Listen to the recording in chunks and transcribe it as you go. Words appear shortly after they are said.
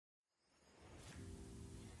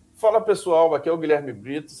Fala pessoal, aqui é o Guilherme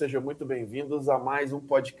Brito, sejam muito bem-vindos a mais um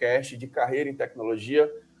podcast de carreira em tecnologia,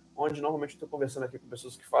 onde normalmente estou conversando aqui com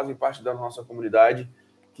pessoas que fazem parte da nossa comunidade,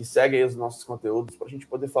 que seguem os nossos conteúdos, para a gente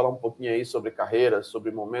poder falar um pouquinho aí sobre carreira,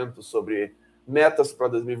 sobre momentos, sobre metas para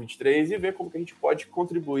 2023 e ver como que a gente pode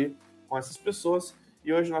contribuir com essas pessoas.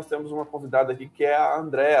 E hoje nós temos uma convidada aqui que é a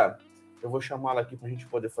Andrea. Eu vou chamá-la aqui para a gente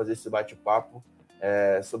poder fazer esse bate-papo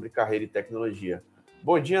sobre carreira e tecnologia.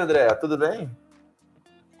 Bom dia, Andrea, tudo bem?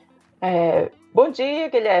 Bom dia,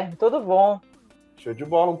 Guilherme, tudo bom? Show de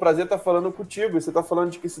bola, um prazer estar falando contigo. E você está falando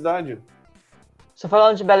de que cidade? Estou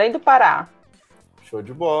falando de Belém do Pará. Show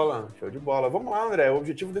de bola, show de bola. Vamos lá, André. O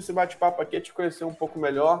objetivo desse bate-papo aqui é te conhecer um pouco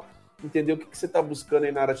melhor, entender o que você está buscando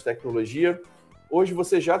aí na área de tecnologia. Hoje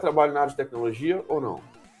você já trabalha na área de tecnologia ou não?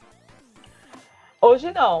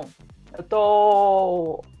 Hoje não. Eu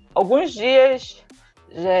estou alguns dias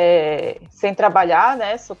sem trabalhar,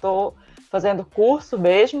 né? Só estou fazendo curso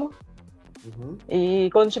mesmo. Uhum. E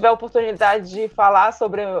quando tiver a oportunidade de falar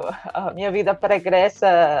sobre a minha vida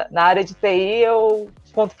pregressa na área de TI, eu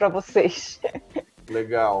conto para vocês.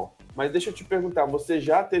 Legal. Mas deixa eu te perguntar, você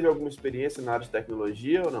já teve alguma experiência na área de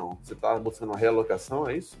tecnologia ou não? Você está buscando uma realocação,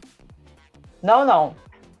 é isso? Não.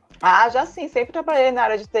 Já sim, sempre trabalhei na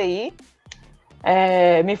área de TI.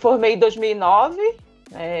 Me formei em 2009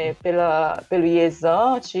 pelo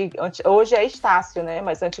IESAM, hoje é Estácio, né?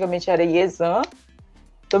 Mas antigamente era IESAM.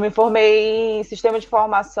 Eu me formei em Sistema de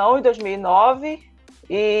Informação em 2009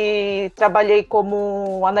 e trabalhei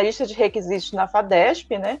como analista de requisitos na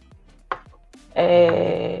FADESP, né?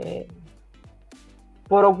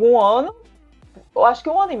 Por algum ano, eu acho que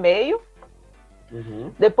 1 ano e meio.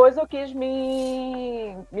 Uhum. Depois eu quis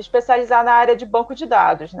me especializar na área de banco de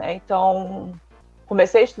dados, né? Então,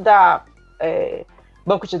 comecei a estudar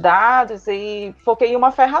banco de dados e foquei em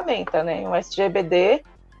uma ferramenta, né? Um SGBD.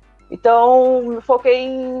 Então, me foquei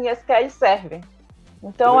em SQL Server.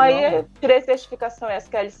 Então, aí tirei certificação em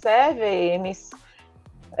SQL Server,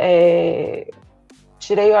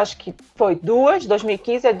 tirei, eu acho que foi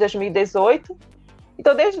 2015 e 2018.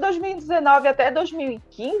 Então, desde 2019 até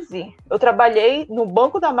 2015, eu trabalhei no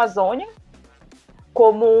Banco da Amazônia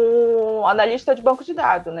como analista de banco de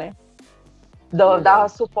dados, né? Dava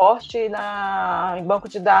suporte em banco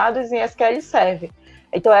de dados em SQL Server.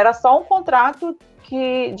 Então, era só um contrato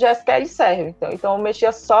de SQL Server. Então, eu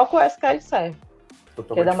mexia só com SQL Server,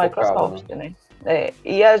 que é da Microsoft, né?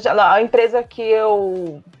 E a empresa que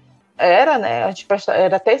eu era, né? A gente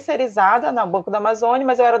era terceirizada no Banco da Amazônia,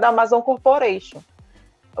 mas eu era da Amazon Corporation,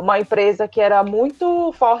 uma empresa que era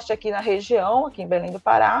muito forte aqui na região, aqui em Belém do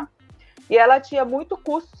Pará, e ela tinha muito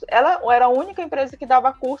curso. Ela era a única empresa que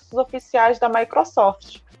dava cursos oficiais da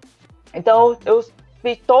Microsoft. Então, eu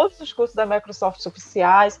fiz todos os cursos da Microsoft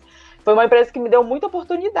oficiais. Foi uma empresa que me deu muita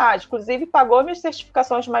oportunidade, inclusive pagou minhas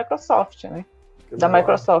certificações de Microsoft, né? Da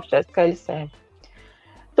Microsoft SQL Server.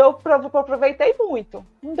 Então, eu aproveitei muito.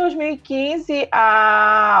 Em 2015,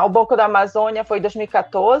 o Banco da Amazônia foi em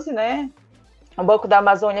 2014, né? O Banco da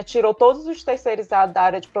Amazônia tirou todos os terceirizados da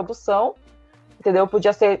área de produção, entendeu?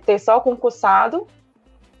 Podia ter só concursado.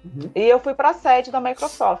 Uhum. E eu fui para a sede da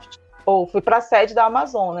Microsoft, ou fui para a sede da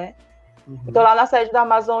Amazon, né? Uhum. Então, lá na sede da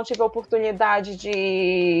Amazon, tive a oportunidade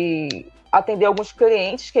de atender alguns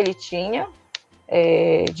clientes que ele tinha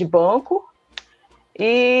de banco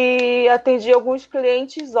e atendi alguns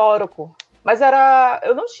clientes Oracle. Mas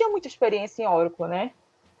eu não tinha muita experiência em Oracle, né?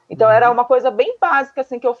 Então, era uma coisa bem básica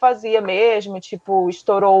assim, que eu fazia mesmo, tipo,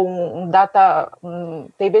 estourou um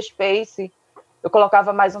tablespace, eu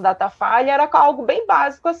colocava mais um data file, era algo bem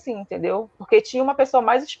básico assim, entendeu? Porque tinha uma pessoa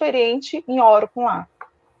mais experiente em Oracle lá.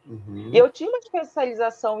 Uhum. E eu tinha uma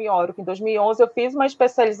especialização em Oracle. Em 2011, eu fiz uma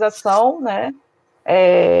especialização, né,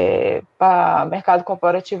 para mercado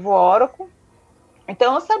corporativo Oracle.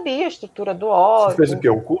 Então, eu sabia a estrutura do Oracle. Você fez o quê?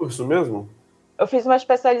 Um curso mesmo? Eu fiz uma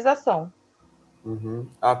especialização. Uhum.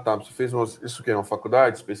 Ah, tá. Você fez isso o quê? Uma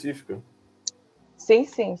faculdade específica? Sim.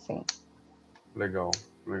 Legal.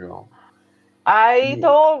 Aí,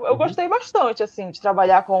 então, eu gostei bastante, assim, de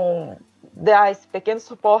trabalhar dar esse pequeno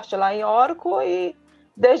suporte lá em Oracle e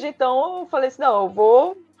desde então eu falei assim, não,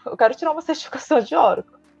 eu quero tirar uma certificação de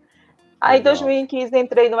Oracle. Aí em 2015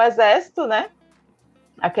 entrei no Exército, né?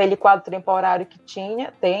 Aquele quadro temporário que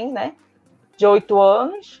tem, né? De 8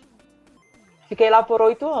 anos. Fiquei lá por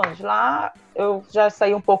 8 anos. Lá eu já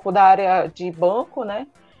saí um pouco da área de banco, né?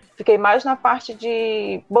 Fiquei mais na parte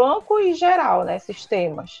de banco e geral, né?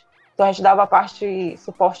 Sistemas. Então a gente dava a parte de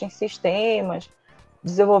suporte em sistemas,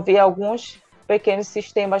 desenvolvia alguns pequenos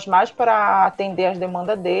sistemas mais para atender as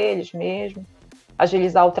demandas deles mesmo,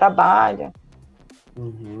 agilizar o trabalho.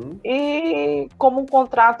 Uhum. E como um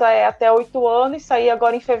contrato é até 8 anos, saí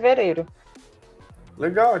agora em fevereiro.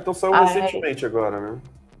 Legal, então saiu Aí, recentemente agora, né?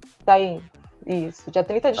 saí, isso. Dia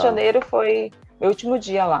 30 de Tá. janeiro foi meu último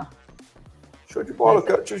dia lá. Show de bola, eu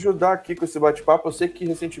quero te ajudar aqui com esse bate-papo. Eu sei que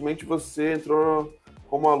recentemente você entrou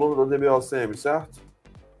como aluno da DBOCM, certo?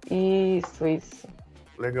 Isso.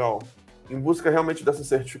 Legal. Em busca realmente dessa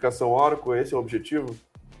certificação Oracle, esse é o objetivo?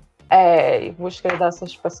 Em busca da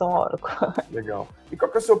certificação Oracle. Legal. E qual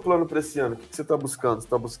que é o seu plano para esse ano? O que você está buscando? Você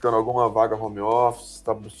está buscando alguma vaga home office?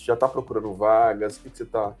 Já está procurando vagas? O que você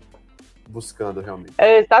está buscando realmente?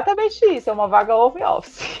 É exatamente isso, é uma vaga home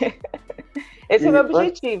office. Esse é o meu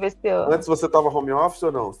objetivo esse ano. Antes você estava home office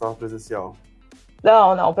ou não? Você estava presencial?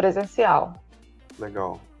 Não, presencial.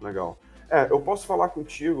 Legal. Eu posso falar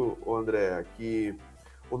contigo, André, que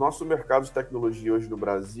o nosso mercado de tecnologia hoje no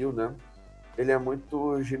Brasil, né? Ele é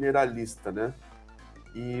muito generalista, né?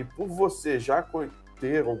 E por você já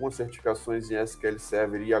ter algumas certificações em SQL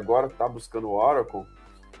Server e agora está buscando Oracle,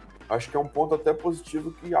 acho que é um ponto até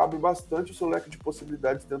positivo que abre bastante o seu leque de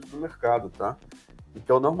possibilidades dentro do mercado, tá?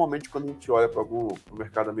 Então, normalmente, quando a gente olha para o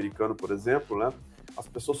mercado americano, por exemplo, né, as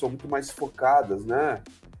pessoas são muito mais focadas, né?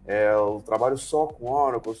 O trabalho só com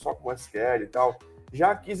Oracle, só com SQL e tal.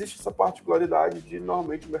 Já aqui existe essa particularidade de,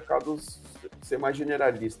 normalmente, o mercado ser mais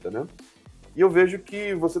generalista, né? E eu vejo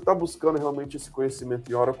que você está buscando realmente esse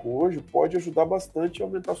conhecimento em Oracle hoje pode ajudar bastante a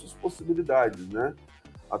aumentar suas possibilidades, né?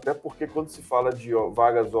 Até porque quando se fala de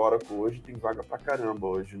vagas Oracle hoje, tem vaga pra caramba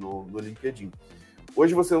hoje no LinkedIn.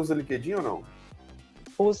 Hoje você usa LinkedIn ou não?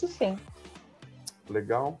 Uso sim.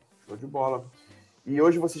 Legal, show de bola. E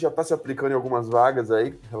hoje você já está se aplicando em algumas vagas aí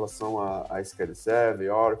em relação a SQL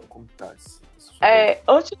Server, Oracle, como está isso?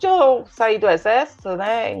 Antes de eu sair do Exército,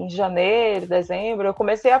 né, em janeiro, dezembro, eu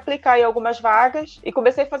comecei a aplicar em algumas vagas e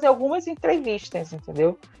comecei a fazer algumas entrevistas,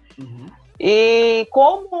 entendeu? Uhum. E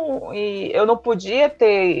como eu não podia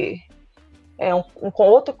ter um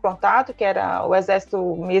outro contato, que era o Exército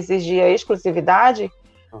me exigia exclusividade,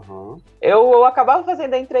 eu acabava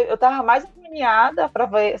fazendo a entrevista, eu estava mais alinhada para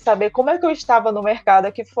saber como é que eu estava no mercado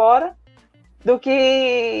aqui fora do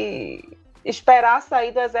que esperar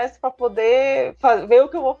sair do Exército para poder ver o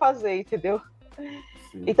que eu vou fazer, entendeu?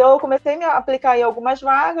 Sim. Então eu comecei a me aplicar em algumas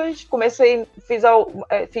vagas,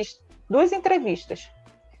 fiz 2 entrevistas.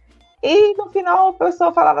 E no final a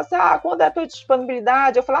pessoa falava assim, quando é a tua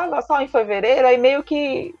disponibilidade? Eu falava, só em fevereiro, aí meio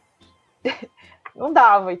que não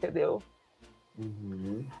dava, entendeu?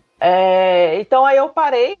 Uhum. Então aí eu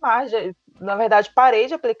parei, na verdade parei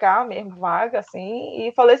de aplicar mesmo vaga, assim,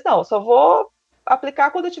 e falei assim, não, só vou aplicar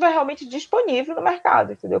quando eu estiver realmente disponível no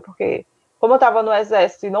mercado, entendeu? Porque como eu estava no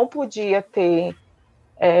Exército e não podia ter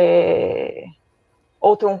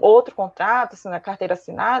outro contrato, assim, na carteira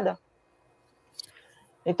assinada,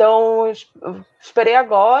 então eu esperei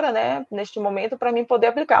agora, né, neste momento, para mim poder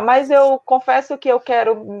aplicar. Mas eu confesso que eu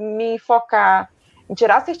quero me focar em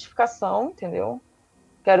tirar a certificação, entendeu?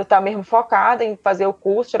 Quero estar mesmo focada em fazer o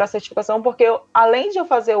curso, tirar a certificação, porque além de eu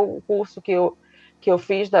fazer o curso que eu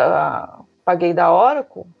fiz, paguei da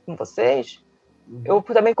Oracle com vocês, eu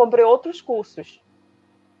também comprei outros cursos.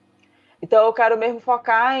 Então eu quero mesmo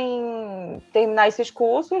focar em terminar esses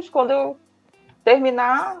cursos, quando eu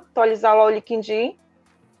terminar, atualizar lá o LinkedIn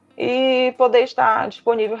e poder estar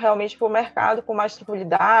disponível realmente para o mercado com mais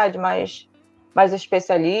tranquilidade, mais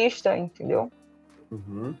especialista, entendeu?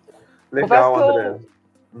 Uhum. Legal, André.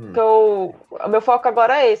 O meu foco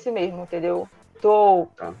agora é esse mesmo, entendeu? Estou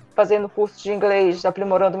fazendo curso de inglês,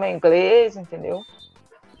 aprimorando meu inglês, entendeu?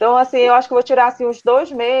 Então, assim, eu acho que vou tirar assim, uns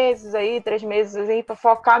 2 meses aí, 3 meses assim, para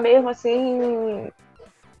focar mesmo assim,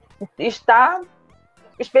 em estar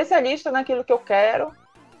especialista naquilo que eu quero.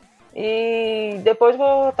 E depois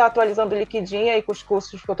vou estar atualizando o LinkedIn aí com os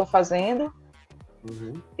cursos que eu estou fazendo.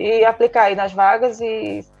 E aplicar aí nas vagas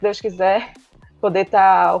e, se Deus quiser, poder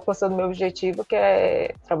estar alcançando o meu objetivo, que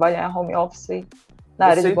é trabalhar em home office na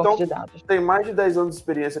área de banco de dados. Tem mais de 10 anos de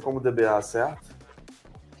experiência como DBA, certo?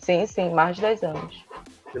 Sim, mais de 10 anos.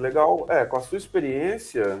 Que legal. Com a sua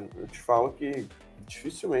experiência, eu te falo que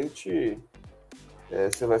dificilmente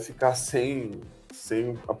você vai ficar sem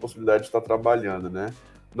a possibilidade de estar trabalhando, né?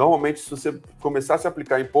 Normalmente, se você começar a se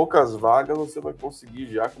aplicar em poucas vagas, você vai conseguir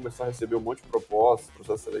já começar a receber um monte de propostas,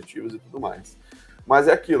 processos seletivos e tudo mais. Mas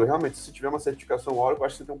é aquilo, realmente, se tiver uma certificação Oracle, eu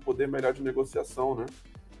acho que você tem um poder melhor de negociação, né?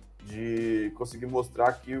 De conseguir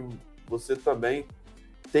mostrar que você também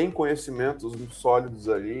tem conhecimentos sólidos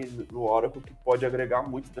ali no Oracle que pode agregar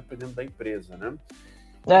muito dependendo da empresa, né?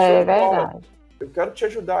 É verdade. Eu quero te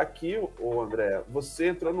ajudar aqui, André. Você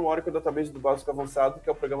entrou no Oracle Database do Básico Avançado, que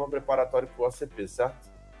é o programa preparatório para o ACP, certo?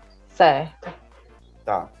 Certo.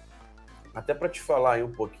 Tá. até para te falar aí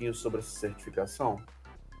um pouquinho sobre essa certificação,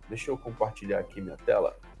 deixa eu compartilhar aqui minha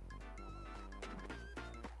tela.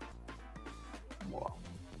 Vamos lá.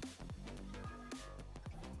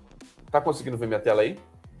 Tá conseguindo ver minha tela aí?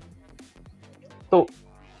 Tô.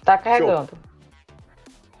 Tá carregando. Show.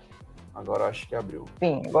 Agora acho que abriu.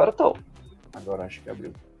 Sim, agora tô. Agora acho que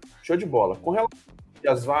abriu. Show de bola. Com relação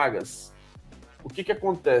às vagas, o que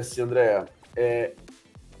acontece, Andréa?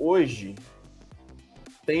 Hoje,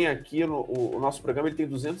 tem aqui, o nosso programa ele tem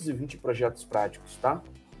 220 projetos práticos, tá?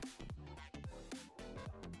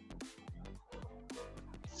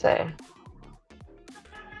 Certo.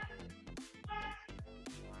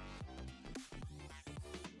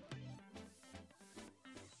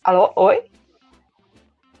 Alô? Oi?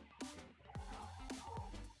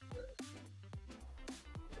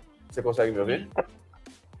 Você consegue me ouvir?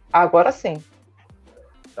 Agora sim.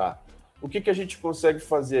 Tá. O que a gente consegue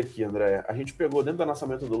fazer aqui, Andréa? A gente pegou dentro da nossa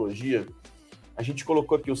metodologia, a gente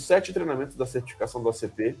colocou aqui os 7 treinamentos da certificação do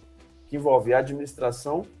ACP, que envolve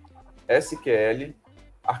administração, SQL,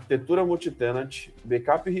 arquitetura multitenant,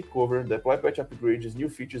 backup e recover, deploy patch upgrades, new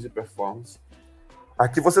features e performance.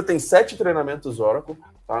 Aqui você tem 7 treinamentos Oracle,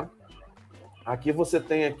 tá? Aqui você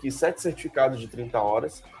tem aqui 7 certificados de 30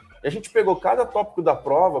 horas. E a gente pegou cada tópico da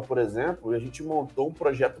prova, por exemplo, e a gente montou um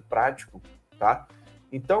projeto prático, tá?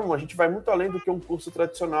 Então, a gente vai muito além do que um curso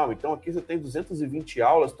tradicional. Então, aqui você tem 220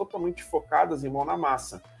 aulas totalmente focadas em mão na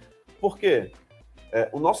massa. Por quê?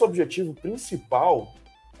 O nosso objetivo principal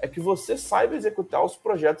é que você saiba executar os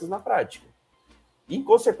projetos na prática. E, em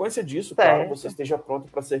consequência disso, claro, você esteja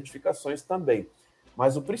pronto para certificações também.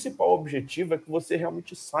 Mas o principal objetivo é que você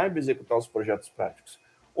realmente saiba executar os projetos práticos.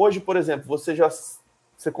 Hoje, por exemplo,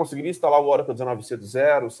 você conseguiria instalar o Oracle 19c do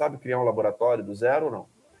zero, sabe criar um laboratório do zero ou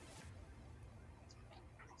não?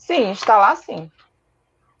 Sim, instalar sim.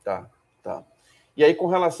 Tá. E aí, com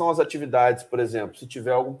relação às atividades, por exemplo, se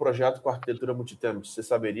tiver algum projeto com arquitetura multitenant, você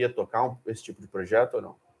saberia tocar esse tipo de projeto ou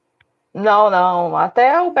não? Não.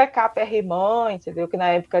 Até o backup RMAN, entendeu? Que na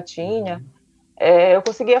época tinha. Eu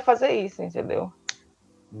conseguia fazer isso, entendeu?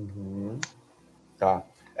 Tá.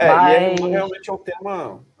 Mas... E RMAN realmente é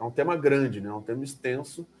um tema grande, né? É um tema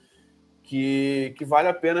extenso que vale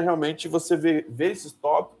a pena realmente você ver esses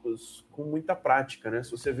tópicos com muita prática, né?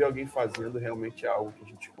 Se você vê alguém fazendo, realmente é algo que a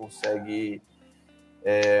gente consegue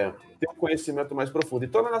ter um conhecimento mais profundo.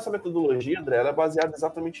 Então, a nossa metodologia, André, ela é baseada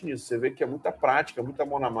exatamente nisso. Você vê que é muita prática, muita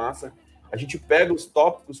mão na massa. A gente pega os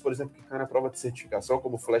tópicos, por exemplo, que caem na prova de certificação,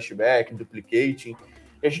 como flashback, duplicating,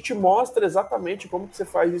 e a gente mostra exatamente como que você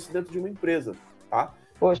faz isso dentro de uma empresa, tá?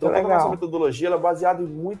 Poxa, então, legal. A nossa metodologia ela é baseada em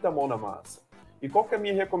muita mão na massa. E qual que é a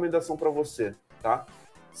minha recomendação para você, tá?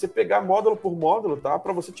 Você pegar módulo por módulo, tá?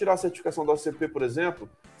 Para você tirar a certificação do ACP, por exemplo,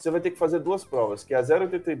 você vai ter que fazer 2 provas, que é a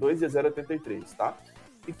 082 e a 083, tá?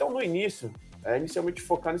 Então, no início, inicialmente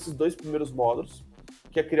focar nesses 2 primeiros módulos,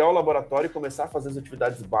 que é criar o laboratório e começar a fazer as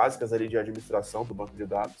atividades básicas ali de administração do banco de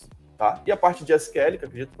dados, tá? E a parte de SQL, que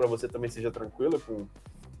acredito que para você também seja tranquila,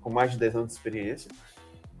 com mais de 10 anos de experiência.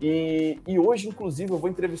 E hoje, inclusive, eu vou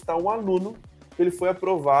entrevistar um aluno que ele foi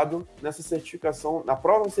aprovado nessa certificação, na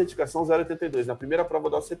prova de certificação 082, na primeira prova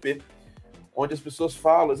do ACP, onde as pessoas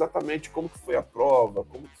falam exatamente como que foi a prova,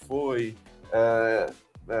 como que foi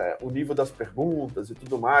o nível das perguntas e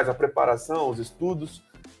tudo mais, a preparação, os estudos.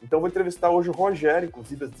 Então, vou entrevistar hoje o Rogério,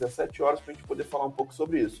 inclusive às 17 horas, para a gente poder falar um pouco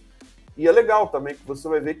sobre isso. E é legal também que você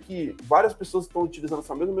vai ver que várias pessoas que estão utilizando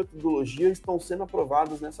essa mesma metodologia estão sendo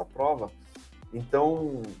aprovadas nessa prova.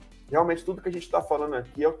 Então, realmente, tudo que a gente está falando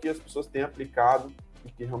aqui é o que as pessoas têm aplicado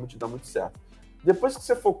e que realmente dá muito certo. Depois que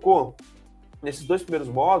você focou nesses 2 primeiros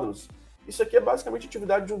módulos, isso aqui é basicamente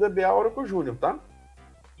atividade de um DBA Oracle Júnior, tá?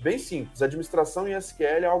 Bem simples. Administração em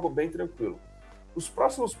SQL é algo bem tranquilo. Os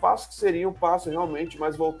próximos passos seriam passos realmente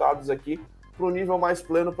mais voltados aqui para o nível mais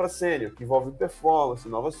pleno para sênior, que envolve performance,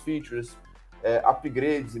 novas features,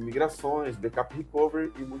 upgrades e migrações, backup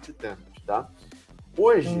recovery e multitenant, tá?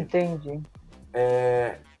 Hoje, entendi.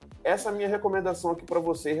 Essa é a minha recomendação aqui para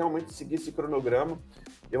você, realmente seguir esse cronograma.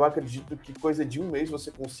 Eu acredito que coisa de 1 mês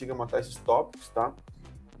você consiga matar esses tópicos, tá?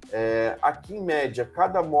 Aqui, em média,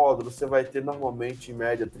 cada módulo você vai ter, normalmente, em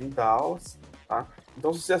média, 30 aulas, tá?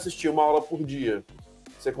 Então, se você assistir uma aula por dia,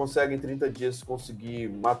 você consegue, em 30 dias, conseguir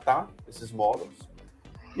matar esses módulos.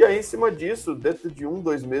 E aí, em cima disso, dentro de 1,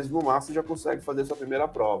 2 meses, no máximo, você já consegue fazer essa primeira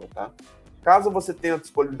prova, tá? Caso você tenha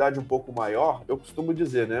disponibilidade um pouco maior, eu costumo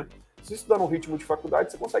dizer, né? Se estudar no ritmo de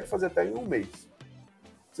faculdade, você consegue fazer até em 1 mês. Se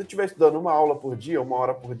você estiver estudando 1 aula por dia, 1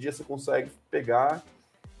 hora por dia, você consegue pegar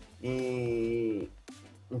em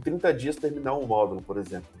 30 dias terminar um módulo, por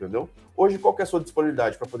exemplo, entendeu? Hoje, qual que é a sua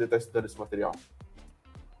disponibilidade para poder estar estudando esse material?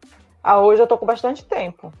 Hoje eu estou com bastante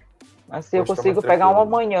tempo. Assim eu consigo pegar uma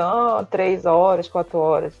manhã, 3 horas, 4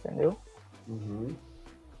 horas, entendeu?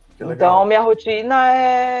 Que legal. Então, minha rotina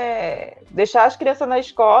é deixar as crianças na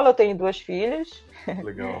escola. Eu tenho 2 filhas.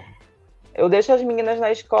 Legal. Eu deixo as meninas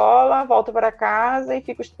na escola, volto para casa e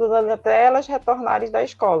fico estudando até elas retornarem da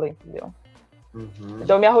escola, entendeu?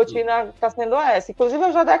 Então, minha rotina está sendo essa. Inclusive,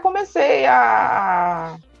 eu já até comecei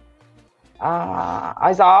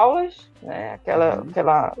as aulas, né?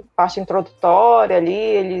 Aquela parte introdutória ali,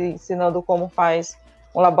 ele ensinando como faz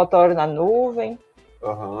um laboratório na nuvem.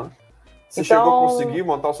 Você chegou a conseguir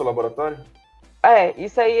montar o seu laboratório?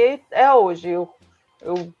 Isso aí é hoje. Eu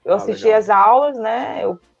assisti legal. As aulas, né?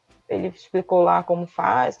 Ele explicou lá como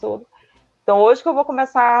faz, tudo. Então, hoje que eu vou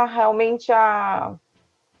começar realmente a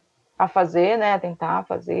fazer, né? A tentar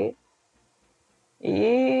fazer.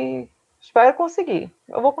 E espero conseguir.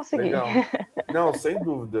 Eu vou conseguir. Legal. Não, sem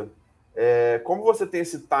dúvida. Como você tem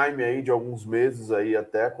esse time aí de alguns meses aí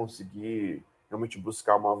até conseguir realmente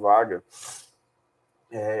buscar uma vaga,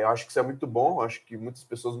 eu acho que isso é muito bom. Eu acho que muitas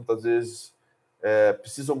pessoas, muitas vezes,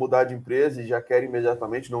 precisam mudar de empresa e já querem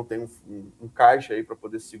imediatamente, não tem um caixa aí para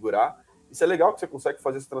poder segurar. Isso é legal que você consegue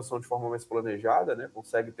fazer essa transição de forma mais planejada, né?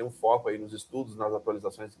 Consegue ter um foco aí nos estudos, nas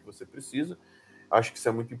atualizações que você precisa. Acho que isso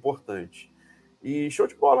é muito importante. E show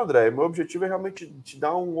de bola, André. Meu objetivo é realmente te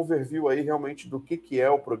dar um overview aí realmente do que é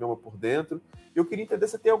o programa por dentro. Eu queria entender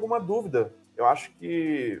se tem alguma dúvida. Eu acho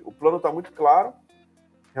que o plano está muito claro.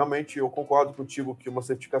 Realmente eu concordo contigo que uma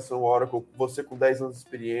certificação Oracle, você com 10 anos de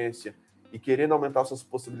experiência e querendo aumentar suas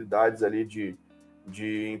possibilidades ali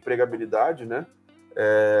de empregabilidade, né?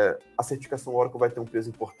 A certificação Oracle vai ter um peso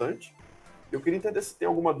importante. Eu queria entender se tem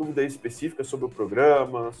alguma dúvida aí específica sobre o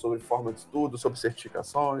programa, sobre forma de estudo, sobre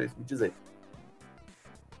certificações. Me diz aí.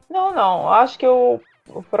 Não. Acho que o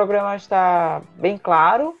programa está bem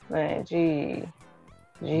claro, né? De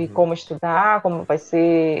como estudar, como vai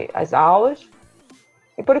ser as aulas.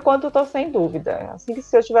 E por enquanto eu estou sem dúvida. Assim que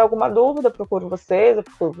se eu tiver alguma dúvida, eu procuro vocês, eu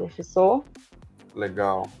procuro o professor.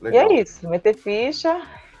 Legal. E é isso, meter ficha.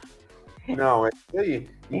 Não, é isso aí.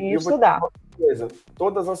 E estudar. Coisa,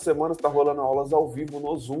 todas as semanas está rolando aulas ao vivo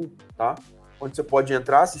no Zoom, tá? Onde você pode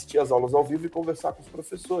entrar, assistir as aulas ao vivo e conversar com os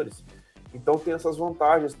professores. Então tem essas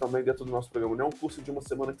vantagens também dentro do nosso programa. Não é um curso de uma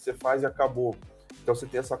semana que você faz e acabou. Então você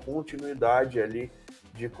tem essa continuidade ali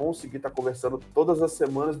de conseguir estar conversando todas as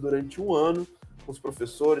semanas durante um ano com os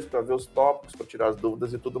professores para ver os tópicos, para tirar as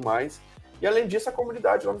dúvidas e tudo mais. E além disso, a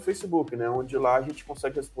comunidade lá no Facebook, né? Onde lá a gente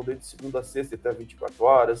consegue responder de segunda a sexta até 24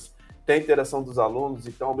 horas. Tem a interação dos alunos,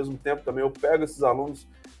 então ao mesmo tempo também eu pego esses alunos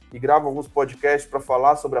e gravo alguns podcasts para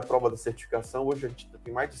falar sobre a prova da certificação. Hoje a gente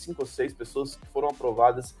tem mais de 5 ou 6 pessoas que foram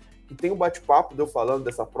aprovadas, que tem um bate-papo de eu falando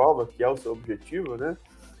dessa prova, que é o seu objetivo, né?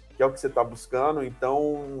 Que é o que você está buscando.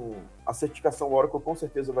 Então, a certificação Oracle com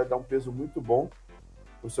certeza vai dar um peso muito bom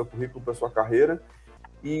para o seu currículo, para a sua carreira.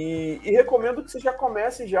 E recomendo que você já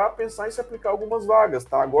comece já a pensar em se aplicar algumas vagas,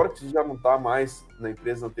 tá? Agora que você já não está mais na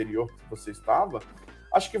empresa anterior que você estava,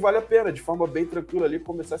 acho que vale a pena, de forma bem tranquila ali,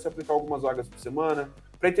 começar a se aplicar algumas vagas por semana,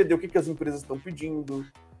 para entender o que as empresas estão pedindo.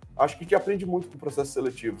 Acho que a gente aprende muito com processos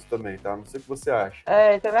seletivos também, tá? Não sei o que você acha.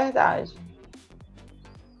 Isso é verdade.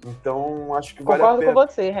 Então, acho que vale a pena. Concordo com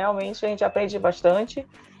você, realmente a gente aprende bastante.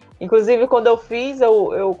 Inclusive, quando eu fiz,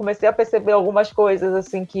 eu comecei a perceber algumas coisas,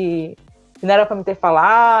 assim, que não era para me ter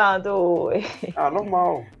falado.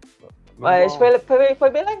 Normal. Mas foi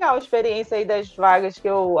bem legal a experiência aí das vagas que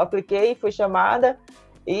eu apliquei, fui chamada.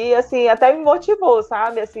 E, assim, até me motivou,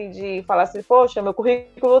 sabe? Assim, de falar assim, poxa, meu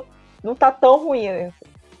currículo não tá tão ruim.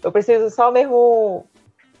 Eu preciso só mesmo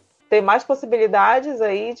ter mais possibilidades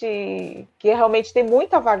aí de que realmente tem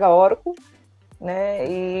muita vaga Oracle, né?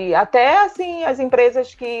 E até, assim, as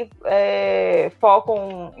empresas que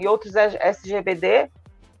focam em outros SGBD,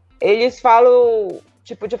 eles falam,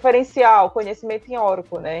 tipo, diferencial, conhecimento em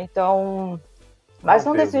Oracle, né? Então, mais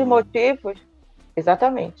um desses motivos...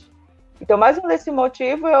 Exatamente. Então, mais um desse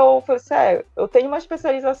motivo, eu falei assim, eu tenho uma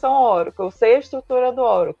especialização Oracle, eu sei a estrutura do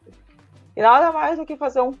Oracle. E nada mais do que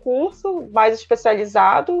fazer um curso mais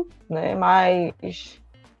especializado, né?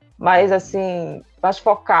 Mais assim, mais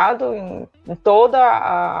focado em toda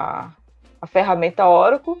a ferramenta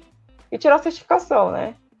Oracle e tirar a certificação,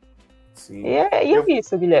 né? Sim. E é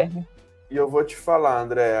isso, Guilherme. E eu vou te falar,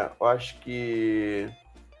 André, eu acho que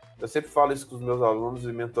eu sempre falo isso com os meus alunos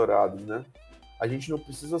e mentorados, né? A gente não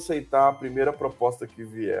precisa aceitar a primeira proposta que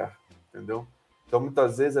vier, entendeu? Então,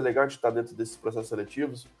 muitas vezes é legal a gente estar dentro desses processos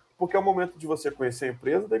seletivos, porque é o momento de você conhecer a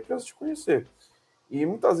empresa, da empresa te conhecer. E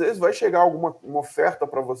muitas vezes vai chegar uma oferta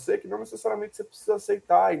para você que não necessariamente você precisa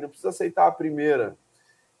aceitar, e não precisa aceitar a primeira.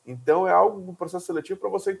 Então, é algo do processo seletivo para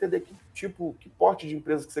você entender que porte de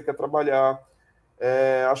empresa que você quer trabalhar,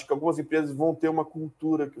 Acho que algumas empresas vão ter uma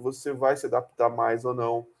cultura que você vai se adaptar mais ou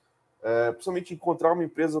não. Principalmente encontrar uma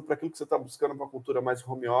empresa para aquilo que você está buscando, uma cultura mais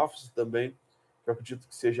home office também, que eu acredito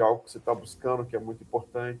que seja algo que você está buscando, que é muito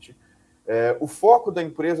importante. O foco da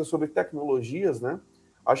empresa sobre tecnologias, né?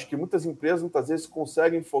 Acho que muitas empresas, muitas vezes,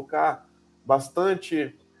 conseguem focar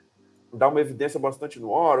bastante, dar uma evidência bastante no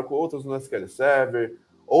Oracle, outras no SQL Server,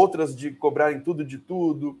 outras de cobrarem tudo de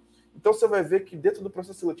tudo. Então, você vai ver que dentro do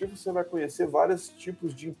processo seletivo você vai conhecer vários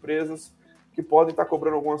tipos de empresas que podem estar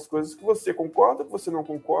cobrando algumas coisas que você concorda, que você não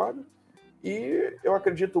concorda, e eu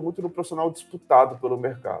acredito muito no profissional disputado pelo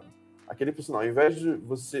mercado. Aquele profissional, ao invés de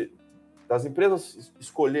das empresas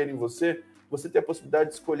escolherem você tem a possibilidade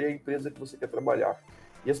de escolher a empresa que você quer trabalhar.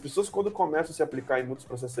 E as pessoas, quando começam a se aplicar em muitos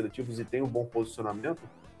processos seletivos e têm um bom posicionamento,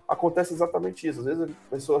 acontece exatamente isso. Às vezes a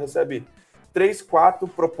pessoa recebe 3, 4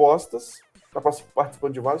 propostas, está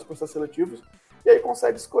participando de vários processos seletivos, e aí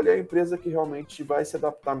consegue escolher a empresa que realmente vai se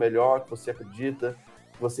adaptar melhor, que você acredita,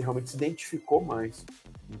 que você realmente se identificou mais.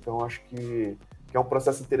 Então, acho que é um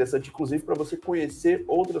processo interessante, inclusive, para você conhecer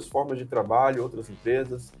outras formas de trabalho, outras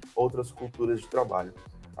empresas, outras culturas de trabalho.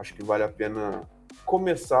 Acho que vale a pena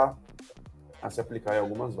começar a se aplicar em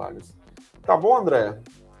algumas vagas. Tá bom, André?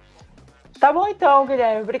 Tá bom então,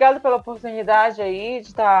 Guilherme. Obrigado pela oportunidade aí de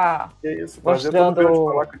estar mostrando... Prazer todo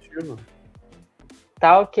falar contigo.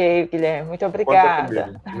 Tá ok, Guilherme. Muito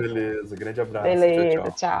obrigada. Beleza, grande abraço.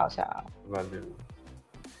 Beleza, tchau. Valeu.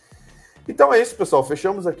 Então é isso, pessoal.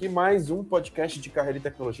 Fechamos aqui mais um podcast de Carreira e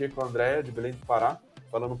Tecnologia com a Andréa, de Belém do Pará,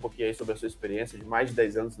 falando um pouquinho aí sobre a sua experiência de mais de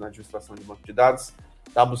 10 anos na administração de banco de dados.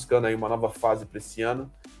 Está buscando aí uma nova fase para esse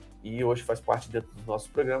ano e hoje faz parte dentro dos nossos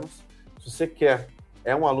programas. Se você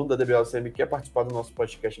é um aluno da DBLCM e quer participar do nosso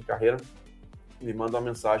podcast em carreira, me manda uma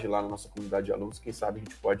mensagem lá na nossa comunidade de alunos. Quem sabe a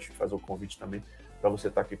gente pode fazer o convite também para você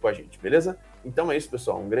estar aqui com a gente, beleza? Então é isso,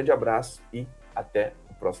 pessoal. Um grande abraço e até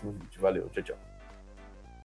o próximo vídeo. Valeu, tchau.